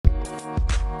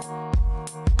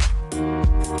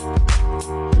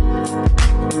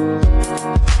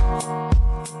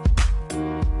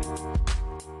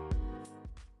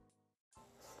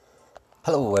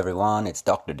Hello everyone, it's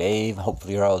Dr. Dave.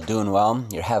 Hopefully you're all doing well.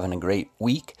 You're having a great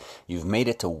week. You've made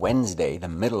it to Wednesday, the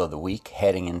middle of the week,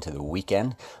 heading into the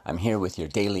weekend. I'm here with your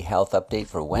daily health update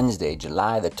for Wednesday,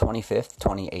 July the 25th,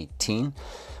 2018.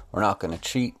 We're not going to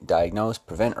treat, diagnose,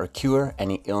 prevent, or cure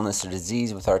any illness or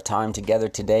disease with our time together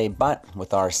today, but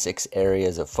with our 6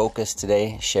 areas of focus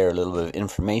today, share a little bit of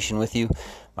information with you.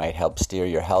 Might help steer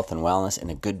your health and wellness in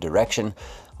a good direction.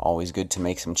 Always good to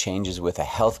make some changes with a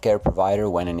healthcare provider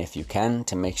when and if you can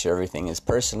to make sure everything is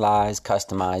personalized,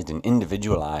 customized, and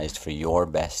individualized for your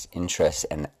best interest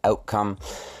and outcome.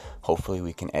 Hopefully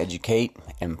we can educate,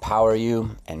 empower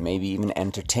you, and maybe even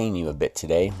entertain you a bit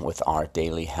today with our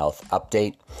daily health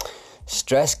update.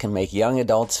 Stress can make young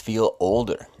adults feel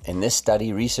older. In this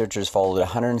study, researchers followed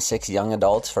 106 young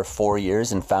adults for 4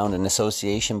 years and found an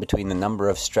association between the number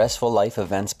of stressful life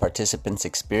events participants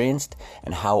experienced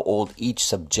and how old each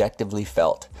subjectively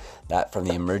felt. That from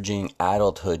the Emerging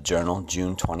Adulthood Journal,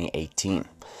 June 2018.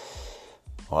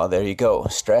 Well, there you go.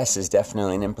 Stress is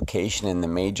definitely an implication in the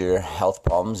major health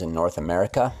problems in North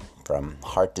America. From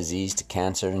heart disease to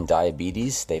cancer and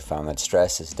diabetes, they found that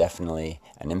stress is definitely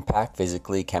an impact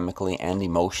physically, chemically, and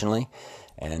emotionally.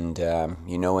 And,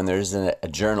 when there's a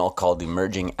journal called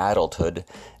Emerging Adulthood,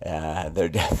 they're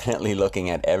definitely looking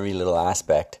at every little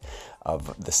aspect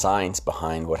of the science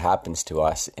behind what happens to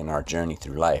us in our journey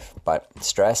through life. But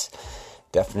stress,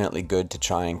 definitely good to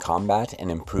try and combat and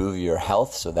improve your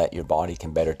health so that your body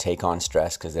can better take on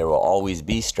stress, because there will always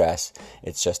be stress.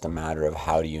 It's just a matter of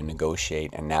how do you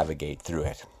negotiate and navigate through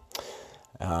it.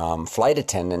 Flight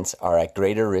attendants are at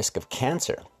greater risk of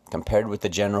cancer. Compared with the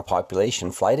general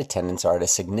population, flight attendants are at a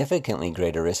significantly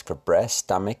greater risk for breast,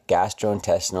 stomach,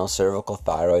 gastrointestinal, cervical,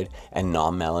 thyroid, and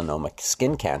non-melanoma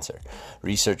skin cancer.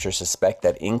 Researchers suspect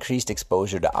that increased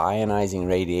exposure to ionizing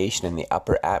radiation in the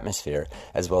upper atmosphere,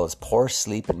 as well as poor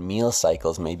sleep and meal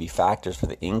cycles, may be factors for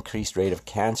the increased rate of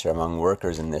cancer among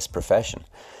workers in this profession.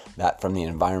 That from the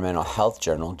Environmental Health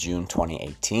Journal, June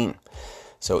 2018.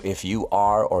 So if you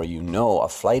are or you know a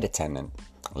flight attendant,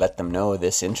 let them know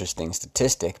this interesting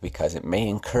statistic because it may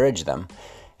encourage them,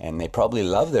 and they probably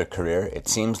love their career. It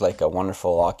seems like a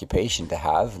wonderful occupation to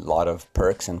have, a lot of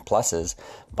perks and pluses,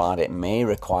 but it may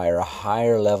require a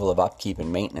higher level of upkeep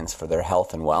and maintenance for their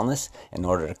health and wellness in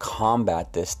order to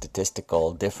combat this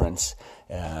statistical difference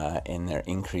in their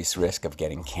increased risk of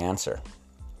getting cancer.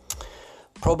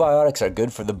 Probiotics are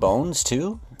good for the bones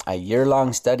too. A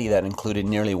year-long study that included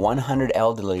nearly 100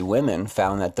 elderly women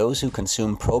found that those who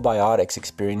consumed probiotics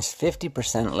experienced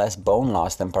 50% less bone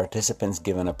loss than participants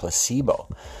given a placebo.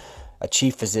 A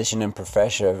chief physician and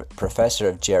professor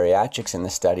of geriatrics in the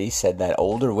study said that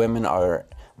older women are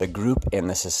the group in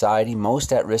the society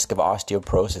most at risk of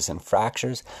osteoporosis and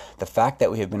fractures. The fact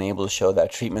that we have been able to show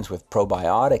that treatments with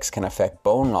probiotics can affect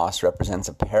bone loss represents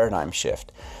a paradigm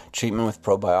shift. Treatment with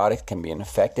probiotics can be an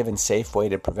effective and safe way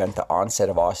to prevent the onset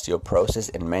of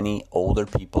osteoporosis in many older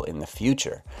people in the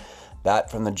future. That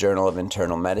from the Journal of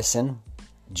Internal Medicine,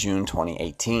 June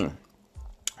 2018.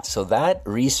 So that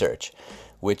research,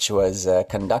 which was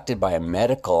conducted by a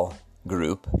medical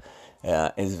group,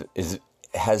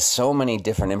 has so many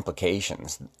different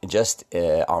implications just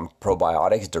on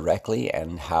probiotics directly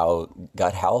and how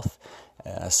gut health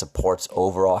supports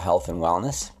overall health and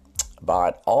wellness,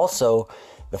 but also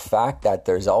the fact that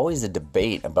there's always a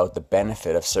debate about the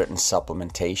benefit of certain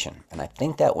supplementation. And I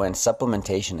think that when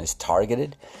supplementation is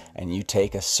targeted and you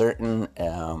take a certain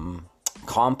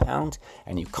compound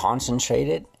and you concentrate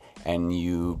it and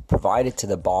you provide it to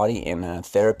the body in a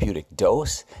therapeutic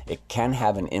dose, it can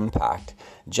have an impact.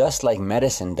 Just like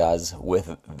medicine does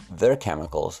with their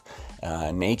chemicals,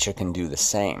 nature can do the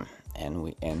same.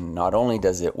 And not only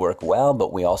does it work well,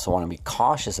 but we also want to be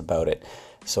cautious about it.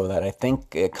 So that I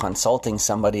think consulting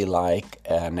somebody like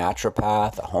a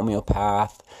naturopath, a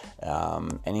homeopath,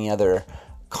 any other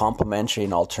complementary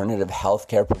and alternative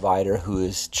healthcare provider who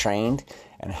is trained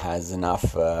and has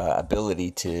enough ability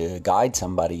to guide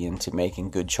somebody into making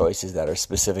good choices that are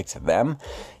specific to them,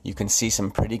 you can see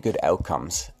some pretty good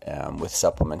outcomes with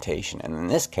supplementation. And in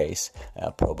this case,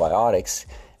 probiotics,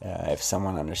 if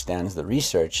someone understands the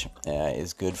research,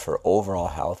 is good for overall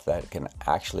health that can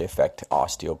actually affect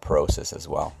osteoporosis as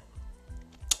well.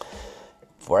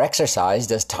 For exercise,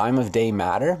 does time of day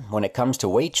matter? When it comes to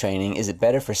weight training, is it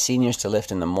better for seniors to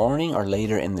lift in the morning or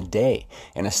later in the day?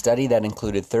 In a study that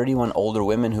included 31 older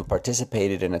women who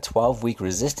participated in a 12-week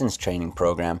resistance training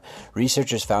program,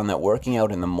 researchers found that working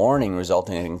out in the morning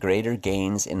resulted in greater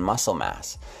gains in muscle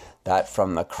mass. That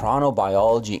from the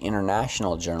Chronobiology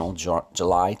International Journal,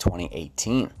 July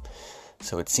 2018.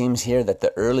 So it seems here that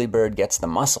the early bird gets the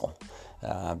muscle.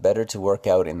 Better to work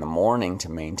out in the morning to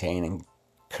maintain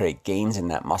create gains in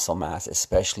that muscle mass,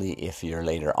 especially if you're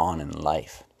later on in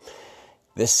life.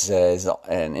 This is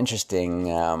an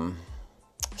interesting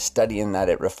study in that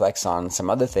it reflects on some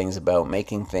other things about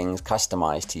making things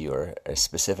customized to you or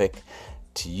specific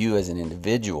to you as an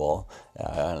individual.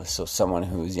 So someone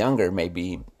who's younger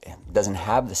maybe doesn't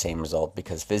have the same result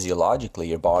because physiologically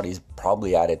your body's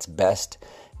probably at its best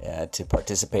to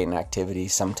participate in activity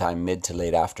sometime mid to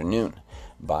late afternoon.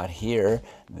 But here,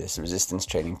 this resistance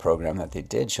training program that they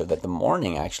did showed that the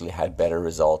morning actually had better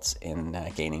results in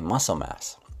gaining muscle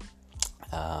mass.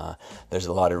 There's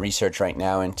a lot of research right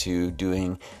now into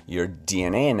doing your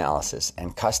DNA analysis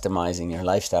and customizing your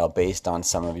lifestyle based on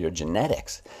some of your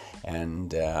genetics.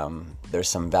 And there's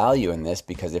some value in this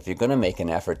because if you're going to make an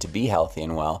effort to be healthy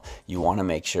and well, you want to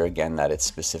make sure, again, that it's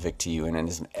specific to you in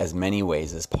as many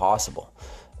ways as possible.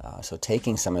 So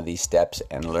taking some of these steps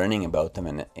and learning about them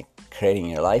and creating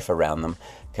your life around them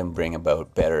can bring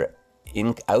about better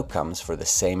outcomes for the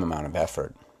same amount of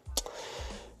effort.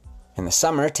 In the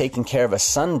summer, taking care of a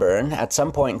sunburn. At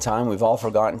some point in time, we've all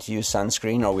forgotten to use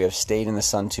sunscreen, or we have stayed in the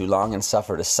sun too long and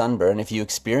suffered a sunburn. If you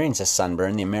experience a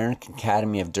sunburn, the American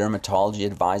Academy of Dermatology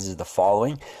advises the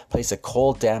following. Place a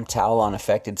cold, damp towel on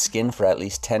affected skin for at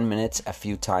least 10 minutes a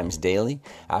few times daily.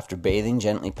 After bathing,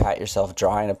 gently pat yourself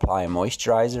dry and apply a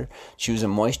moisturizer. Choose a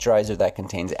moisturizer that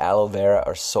contains aloe vera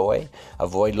or soy.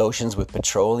 Avoid lotions with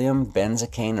petroleum,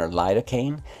 benzocaine, or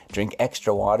lidocaine. Drink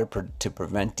extra water to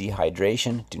prevent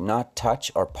dehydration. Do not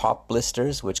touch or pop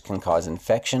blisters, which can cause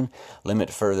infection. Limit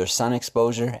further sun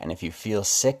exposure, and if you feel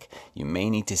sick, you may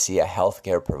need to see a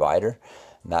healthcare provider.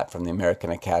 That from the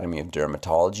American Academy of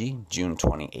Dermatology, June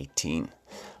 2018.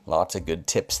 Lots of good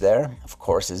tips there. Of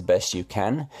course, as best you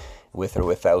can, with or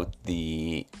without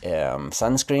the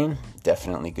sunscreen.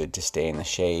 Definitely good to stay in the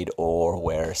shade or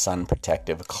wear sun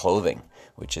protective clothing,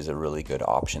 which is a really good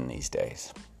option these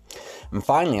days. And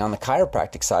finally, on the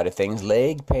chiropractic side of things,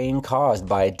 leg pain caused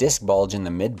by a disc bulge in the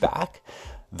mid-back.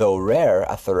 Though rare,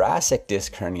 a thoracic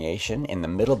disc herniation in the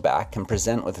middle back can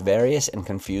present with various and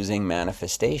confusing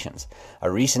manifestations. A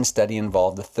recent study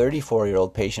involved a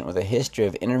 34-year-old patient with a history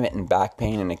of intermittent back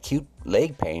pain and acute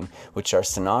leg pain, which are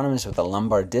synonymous with a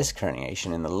lumbar disc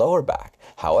herniation in the lower back.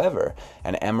 However,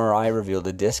 an MRI revealed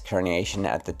a disc herniation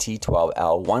at the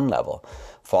T12L1 level.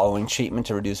 Following treatment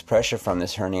to reduce pressure from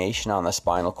this herniation on the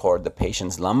spinal cord, the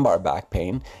patient's lumbar back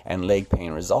pain and leg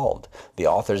pain resolved. The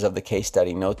authors of the case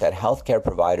study note that healthcare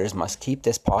providers must keep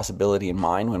this possibility in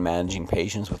mind when managing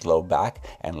patients with low back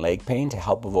and leg pain to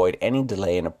help avoid any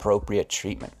delay in appropriate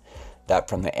treatment. That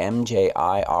from the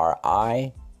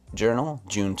MJIRI Journal,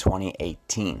 June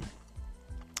 2018.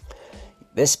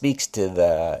 This speaks to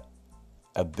the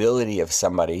ability of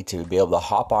somebody to be able to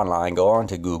hop online, go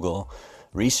onto Google,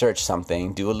 research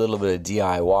something, do a little bit of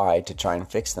DIY to try and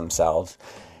fix themselves,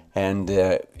 and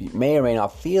you may or may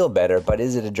not feel better, but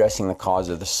is it addressing the cause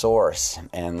or the source?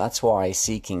 And that's why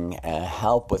seeking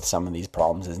help with some of these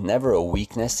problems is never a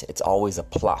weakness, it's always a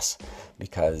plus,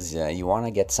 because you want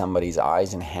to get somebody's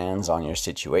eyes and hands on your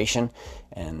situation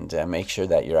and make sure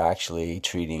that you're actually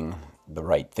treating the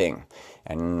right thing.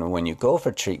 And when you go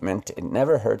for treatment, it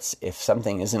never hurts if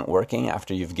something isn't working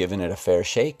after you've given it a fair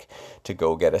shake to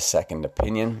go get a second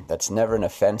opinion. That's never an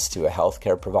offense to a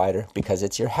healthcare provider because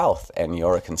it's your health and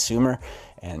you're a consumer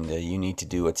and you need to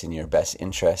do what's in your best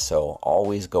interest. So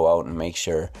always go out and make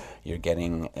sure you're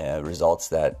getting results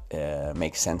that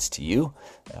make sense to you.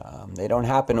 They don't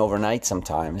happen overnight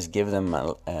sometimes. Give them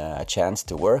a chance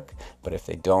to work, but if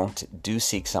they don't, do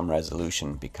seek some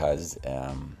resolution because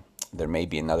there may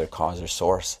be another cause or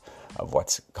source of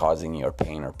what's causing your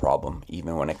pain or problem,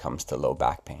 even when it comes to low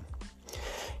back pain.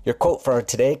 Your quote for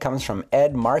today comes from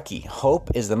Ed Markey.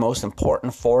 Hope is the most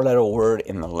important four-letter word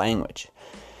in the language.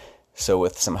 So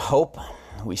with some hope,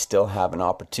 we still have an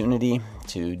opportunity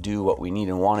to do what we need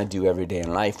and want to do every day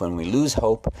in life. When we lose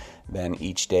hope, then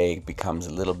each day becomes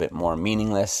a little bit more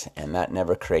meaningless, and that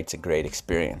never creates a great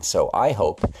experience. So I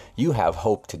hope you have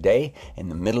hope today in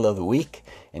the middle of the week.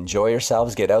 Enjoy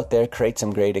yourselves, get out there, create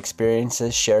some great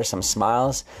experiences, share some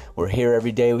smiles. We're here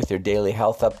every day with your daily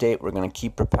health update. We're going to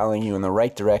keep propelling you in the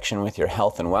right direction with your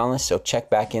health and wellness. So check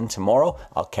back in tomorrow.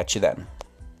 I'll catch you then.